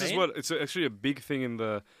 You know what This I is mean? what it's actually a big thing in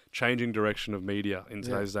the changing direction of media in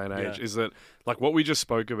today's day and age. Yeah. Is that like what we just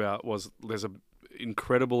spoke about was there's a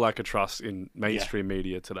incredible lack of trust in mainstream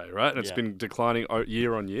media today, right? And it's Yeah. been declining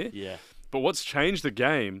year on year. Yeah. But what's changed the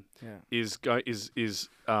game Yeah. is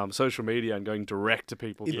social media and going direct to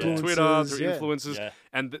people through Influencers, Twitter, through yeah. influencers, Yeah.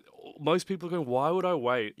 and most people are going, "Why would I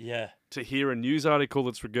wait Yeah. to hear a news article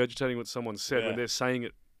that's regurgitating what someone said Yeah. when they're saying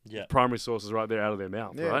it?" Yeah. Primary sources right there out of their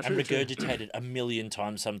mouth, Yeah, right? And True. regurgitated a million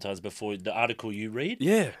times sometimes before the article you read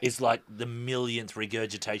Yeah. is like the millionth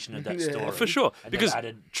regurgitation of that Yeah. story. For sure, And because they've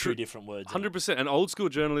added two different words. in it. 100%. And old school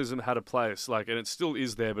journalism had a place, like, and it still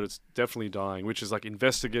is there, but it's definitely dying. Which is like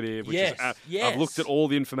investigative. Which Yes, is yes. I've looked at all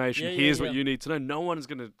the information. Yeah, yeah, Here's what yeah. you need to know.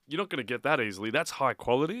 You're not gonna get that easily. That's high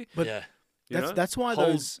quality. But Yeah. you know? that's why hold,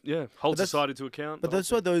 those. hold that's- society to account. But the that's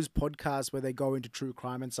whole why those podcasts where they go into true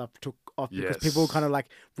crime and stuff took off because Yes. people were kind of like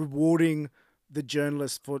rewarding the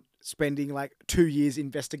journalist for spending like 2 years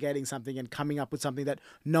investigating something and coming up with something that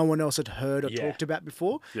no one else had heard or Yeah. talked about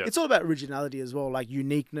before. Yeah. It's all about originality as well, like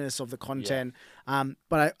uniqueness of the content.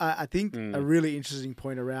 But I think a really interesting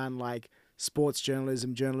point around like sports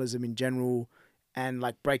journalism in general, and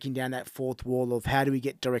like breaking down that fourth wall of how do we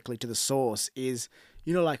get directly to the source is,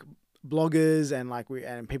 like bloggers and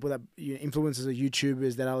and people that influencers or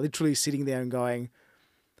YouTubers that are literally sitting there and going,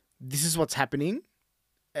 "This is what's happening.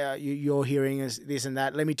 You're hearing this and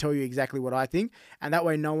that. Let me tell you exactly what I think," and that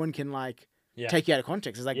way no one can take you out of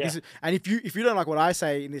context. It's like this is, and if you don't like what I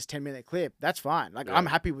say in this 10-minute clip, that's fine. I'm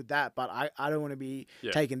happy with that, but I don't want to be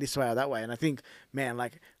taken this way or that way. And I think, man,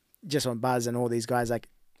 just on Buzz and all these guys,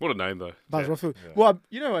 what a name though. Buzz Rothfield. Yeah. Well,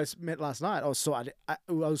 you know, I met last night. I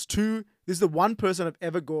was too. This is the one person I've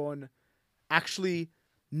ever gone actually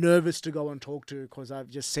nervous to go and talk to because I've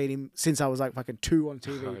just seen him since I was fucking 2 on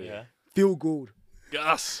TV. Oh, yeah. Phil Gould.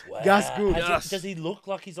 Gus. Wow. Gus Gould. Does he look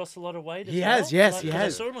like he's lost a lot of weight? He has, yes, he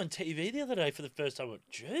has. I saw him on TV the other day for the first time.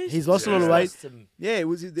 Jeez, he's lost a lot of weight. Yeah, it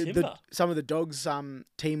was timber. Some of the dogs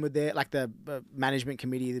team were there, the management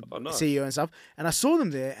committee, the nice. CEO and stuff. And I saw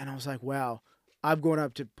them there, and I was like, wow. I've gone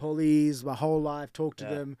up to police my whole life, talked to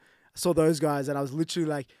them. I saw those guys, and I was literally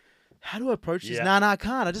like, how do I approach this? No, I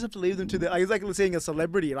can't. I just have to leave them to their... It's like seeing a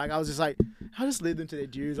celebrity. I was just like, I'll just leave them to their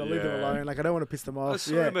dues. I'll leave them alone. I don't want to piss them off. I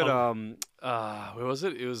saw him at, where was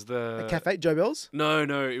it? It was the Cafe, Joe Bell's?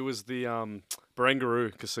 No, it was the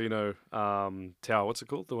Barangaroo Casino tower. What's it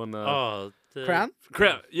called? The one... the Crown?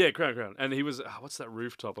 Crown. Yeah, Crown. And he was... what's that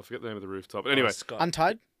rooftop? I forget the name of the rooftop. But anyway.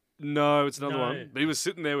 Untied? No, it's another one. But he was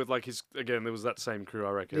sitting there with his... Again, there was that same crew,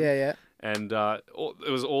 I reckon. Yeah. And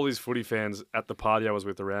it was all these footy fans at the party I was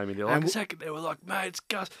with around me. They're like, they were like, mate, it's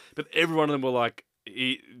Gus. But every one of them were like,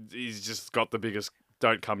 he's just got the biggest...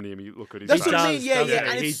 Don't come near me. Look at his face. That's what I mean. Yeah.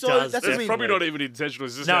 And it's so... That's what I mean. Probably not even intentional.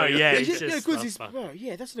 It's just because that's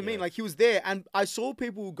what I mean. He was there, and I saw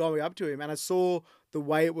people going up to him, and I saw the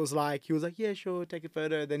way it was he was like, yeah, sure, take a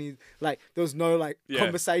photo. Then he there was no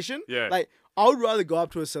conversation. Yeah. I would rather go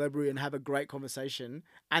up to a celebrity and have a great conversation,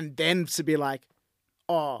 and then to be like,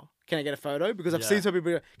 oh, can I get a photo? Because I've seen some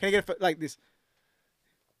people. Can I get a photo like this?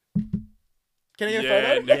 Can I get a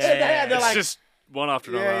photo? Yeah. It's just one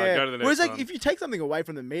after another. Go to the next Whereas, one. if you take something away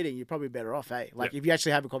from the meeting, you're probably better off, eh? If you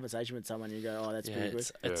actually have a conversation with someone, you go, oh, that's pretty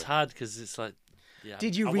good. It's hard because it's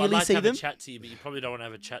Did you I'd really like see to have them? a chat to you, but you probably don't want to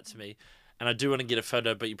have a chat to me. And I do want to get a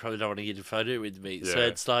photo, but you probably don't want to get a photo with me. Yeah. So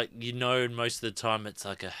it's most of the time it's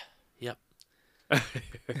yep.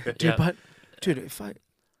 Dude, if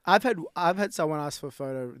I've had someone ask for a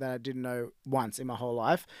photo that I didn't know once in my whole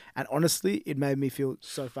life, and honestly, it made me feel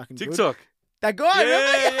so fucking good. TikTok. That guy,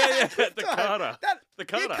 yeah. The Carter. The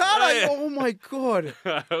Carter. Yeah. Oh my god.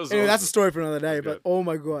 That was Anyway, that's a awesome. story for another day. That's But good. oh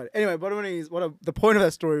my god. Anyway, the point of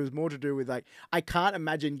that story was more to do with I can't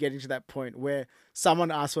imagine getting to that point where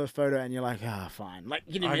someone asks for a photo and you're like, fine.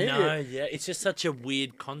 I know, yeah. It's just such a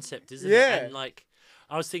weird concept, isn't Yeah. it? And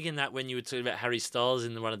I was thinking that when you were talking about Harry Styles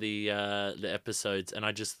in one of the episodes, and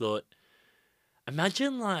I just thought,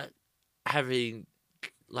 imagine having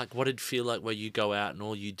what it'd feel like where you go out and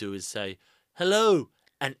all you do is say hello,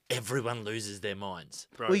 and everyone loses their minds.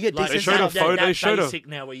 Bro, Well, you get they showed a photo. They showed a basic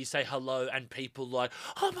now where you say hello and people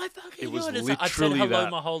oh my fucking It was god! I've said literally hello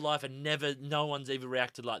that. my whole life and no one's even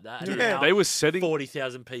reacted like that. Yeah. And now They were setting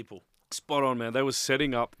 40,000 people. spot on, man. They were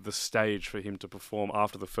setting up the stage for him to perform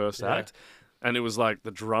after the first act, and it was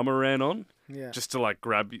the drummer ran on, just to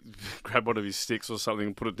grab one of his sticks or something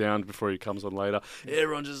and put it down before he comes on later.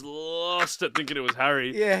 Everyone just lost it, thinking it was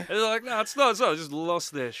Harry. Yeah. And they're like, no, it's not. It's not. Just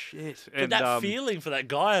lost their shit. But And that feeling for that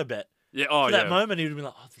guy, I bet. yeah, For that moment, he would have been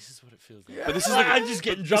like, oh, this is what it feels like. But this is I'm just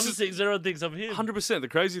getting drumsticks. Everyone thinks I'm him. 100%. The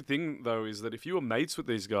crazy thing though is that if you were mates with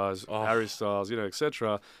these guys, Oh. Harry Styles,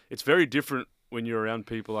 etc., it's very different when you're around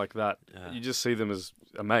people like that. Yeah. You just see them as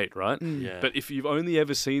a mate, right? Yeah. But if you've only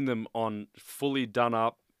ever seen them on fully done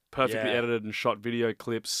up, perfectly Yeah. edited and shot video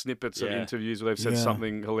clips, snippets of Yeah. interviews where they've said Yeah.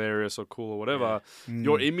 something hilarious or cool or whatever,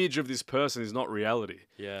 your image of this person is not reality.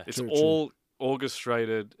 Yeah. It's True, all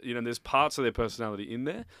orchestrated. There's parts of their personality in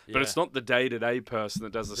there, but Yeah. it's not the day-to-day person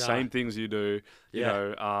that does the No. same things you do. It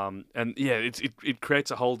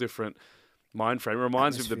creates a whole different mind frame. It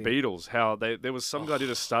reminds me of the Atmosphere. Beatles, how there was some guy did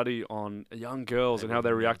a study on young girls and how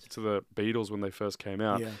they reacted to the Beatles when they first came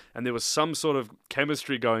out, Yeah. and there was some sort of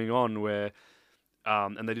chemistry going on where,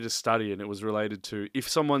 and they did a study and it was related to if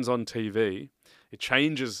someone's on TV. It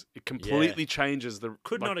completely changes the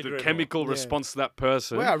Not agree the more. chemical Yeah. response to that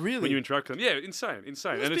person Wow, really? when you interact with them. Yeah, insane. Let's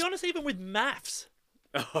And be it's, honest, even with maths.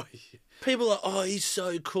 oh, yeah. People are, oh, he's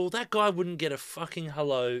so cool. That guy wouldn't get a fucking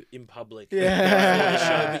hello in public. Yeah. Before the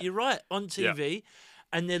show. But you're right, on TV,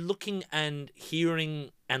 and they're looking and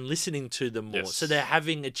hearing and listening to them more. Yes. So they're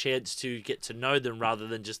having a chance to get to know them rather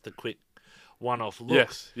than just the quick one-off look.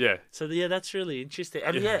 Yes, yeah. So, that's really interesting.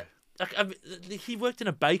 And, he worked in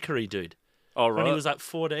a bakery, dude. Oh, right. When he was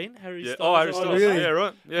 14, Harry yeah. Styles. Oh, Harry Styles. really? Yeah,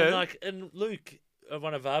 right. Yeah. And Luke,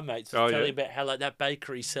 one of our mates was telling about how like that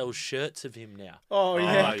bakery sells shirts of him now. Oh, And,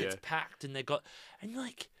 yeah. like, it's packed, and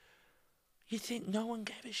like you think no one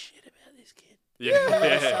gave a shit about this kid. So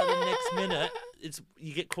the next minute,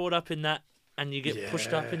 you get caught up in that, and you get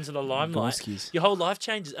pushed up into the limelight. Gonskis. Your whole life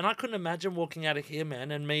changes, and I couldn't imagine walking out of here,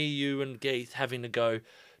 man, and me, you, and Geith having to go,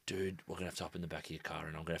 dude, we're gonna have to hop in the back of your car,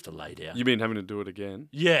 and I'm gonna have to lay down. You mean having to do it again?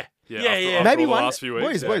 Yeah. Maybe the one. last few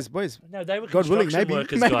weeks, Boys. No, they were God willing, construction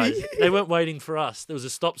workers, maybe. guys. They weren't waiting for us. There was a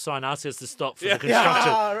stop sign asking us to stop for the construction.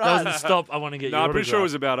 Yeah, That was the stop. I want to get No, your I'm pretty sure it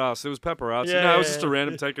was autograph. about us. It was paparazzi. Yeah, no, it was yeah, just a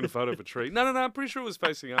random taking a photo of a tree. No, I'm pretty sure it was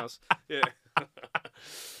facing us. Yeah.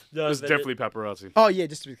 No, It was but definitely paparazzi. Oh, yeah,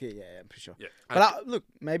 just to be clear. Yeah, I'm pretty sure. Yeah. But look,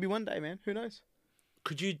 maybe one day, man. Who knows?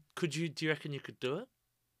 Could you? Do you reckon you could do it?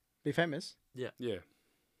 Be famous. Yeah.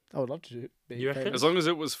 I would love to do it. Be You reckon? famous. As long as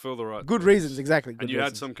it was for the right Good things. reasons, exactly. And Good you had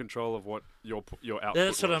reasons. some control of what your output Yeah,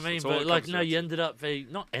 that's what I was. mean. That's all But it like, comes no, down you to. ended up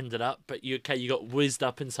not ended up, but you got whizzed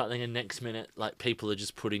up in something, and next minute, like people are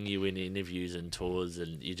just putting you in interviews and tours,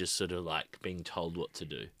 and you're just sort of like being told what to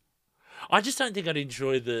do. I just don't think I'd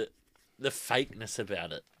enjoy the fakeness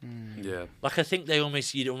about it. Yeah. Like I think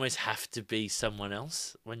you'd almost have to be someone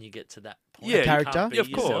else when you get to that point. Yeah, You can't character? be Yeah, of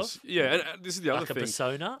yourself. course. Yeah, and this is the other Like a thing.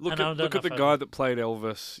 persona. Look And I at don't know the if I- guy that played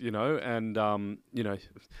Elvis, and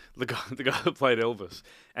the guy that played Elvis,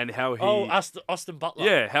 and how he. Oh, Austin Butler.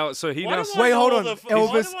 yeah, how so he Why now. do I Wait, know hold all on. the why do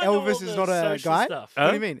I know all Elvis the is not a social guy? stuff? What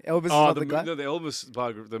do you mean? Elvis is not the guy? The Elvis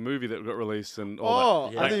biography, the movie that got released and all Oh,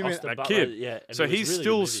 that. Yeah, I thought you meant Austin that Butler, kid. Yeah, and So it was he's really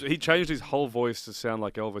still good movie. he changed his whole voice to sound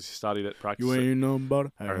like Elvis. He studied at practice. You ain't nobody.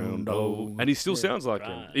 And he still sounds like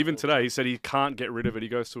him. Right. Even today, he said he can't get rid of it. He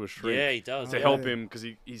goes to a shrink Yeah, he does. to yeah. help him because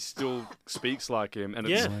he still speaks like him. And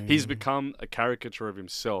it's, Yeah. he's become a caricature of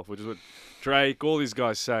himself, which is what Drake, all these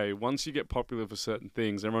guys say. Once you get popular for certain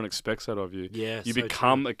things, everyone expects that of you. Yeah, You so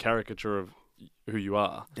become a caricature of who you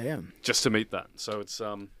are Damn. just to meet that. So it's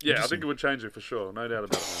I think it would change it for sure, no doubt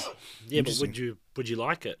about it. Man. Yeah, but would you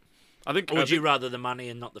like it? I think. Or would you rather the money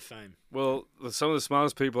and not the fame? Well, some of the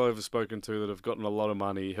smartest people I've ever spoken to that have gotten a lot of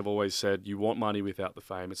money have always said you want money without the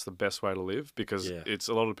fame. It's the best way to live because it's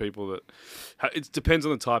a lot of people that it depends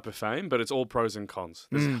on the type of fame, but it's all pros and cons.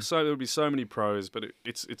 So there would be so many pros, but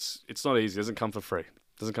it's not easy. It doesn't come for free.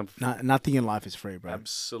 It doesn't come for free. No, nothing in life is free, bro.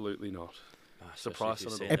 Absolutely not. The price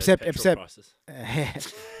on it all. Except-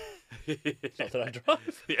 Not that I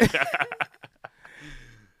drive.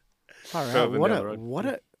 All right. Further What down a the road. what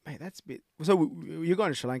a mate. That's a bit. So you're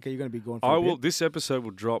going to Sri Lanka. You're going to be going for I a will. bit. This episode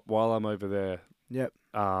will drop while I'm over there. Yep.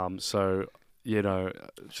 So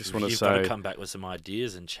just want to You've say. got to come back with some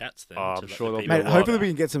ideas and chats then. Oh, to I'm let sure the there'll be people Mate, a lot. hopefully we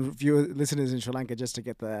can get some listeners in Sri Lanka just to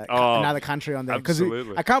get the Oh, another country on there.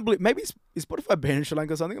 absolutely. I can't believe maybe is Spotify banned in Sri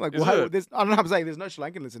Lanka or something. Like, Is why? it? I don't know. I'm saying there's no Sri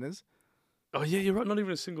Lankan listeners. Oh yeah, you're right. Not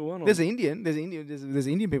even a single one. There's Indian. There's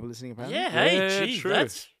Indian people listening apparently. Yeah, hey, Yeah, geez, true.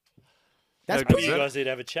 that's That's Yeah, pretty. you guys need to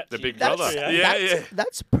have a chat. The to big you. brother. That's, Yeah, that's, yeah.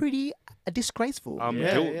 that's pretty disgraceful. Well,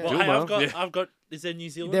 hey, Dilma, I've got. Is there New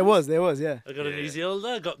Zealand? There was, yeah. I got a Yeah. New Zealander.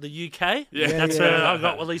 I got the UK. Yeah. That's Yeah. where I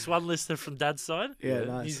got at least one listener from Dad's side. Yeah, Yeah.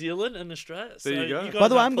 nice. New Zealand and Australia. So There you go. guys By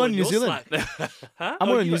the way, are I'm going pulling New your Zealand. slack. Huh? I'm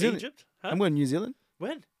going to you New got Zealand. Egypt? Huh? I'm going to New Zealand.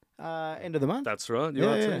 When? End of the month. That's right. You Yeah,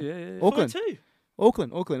 are yeah. too. Yeah. Auckland. Too.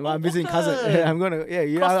 Auckland. Well, I'm visiting cousin. Auckland. Yeah, I'm gonna.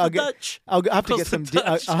 Yeah, Cross I'll the get. Dutch. I'll have to Cross get some. the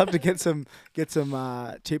Dutch. I'll have to get some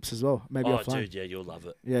tips as well. Maybe Oh, I'll find. dude, yeah, you'll love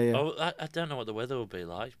it. Yeah. Oh, I don't know what the weather will be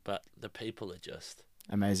like, but the people are just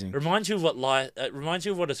Amazing. reminds you of what reminds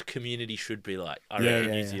you of what a community should be like. I reckon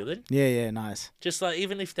in New Zealand. Yeah. Nice. Just like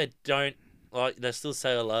even if they don't like, they still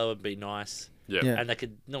say hello and be nice, Yeah. Yeah. and they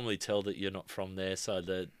could normally tell that you're not from there. So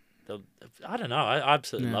they'll I don't know. I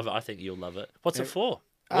absolutely Yeah. love it. I think you'll love it. What's Yeah. it for?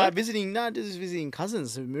 Just visiting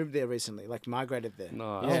cousins who moved there recently, like migrated there.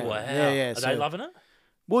 Nice. Yeah. Oh, wow. Yeah. Are so- they loving it?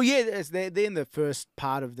 Well, yeah, they're in the first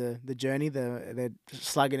part of the journey. They're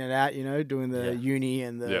slugging it out, doing the Yeah. uni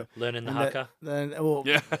and the Yeah. Learning the and haka. well,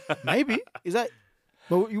 Yeah. maybe is that.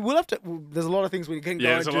 Well, you will have to. Well, there's a lot of things we can go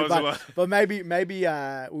Yeah, there's a into, lot, there's a but maybe.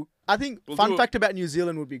 I think We'll fun do it. fact about New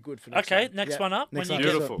Zealand would be good for next Okay, time. next Yeah. one up. Next when one.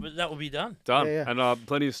 you Beautiful. get that will be done. Done. Yeah. And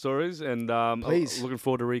plenty of stories, and Please. looking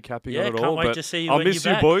forward to recapping Yeah, on it can't all. wait but to see you I'll when miss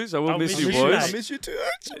you're you, back. boys. I will I'll miss miss you, you, boys. mate. I miss you too.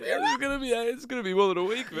 It's gonna be more than a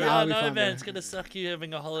week, man. Nah, I it'll be know, fun, man. man. It's gonna suck you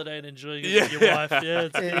having a holiday and enjoying it Yeah. with your wife. Yeah,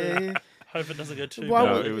 it's Yeah. hope it doesn't go too Well,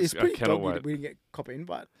 No, bad. it was- it's I pretty cannot dog wait. we didn't get copper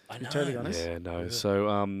invite. I To be know. totally honest. Yeah, no. So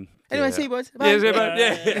Anyway, yeah. see you boys. Yeah, Bye. but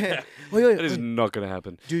yeah. Wait. That is not gonna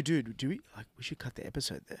happen. Dude, do we we should cut the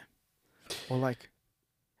episode there, or like,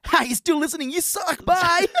 hi, you're still listening? You suck.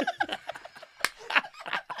 Bye.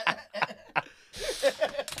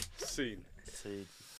 Scene. See.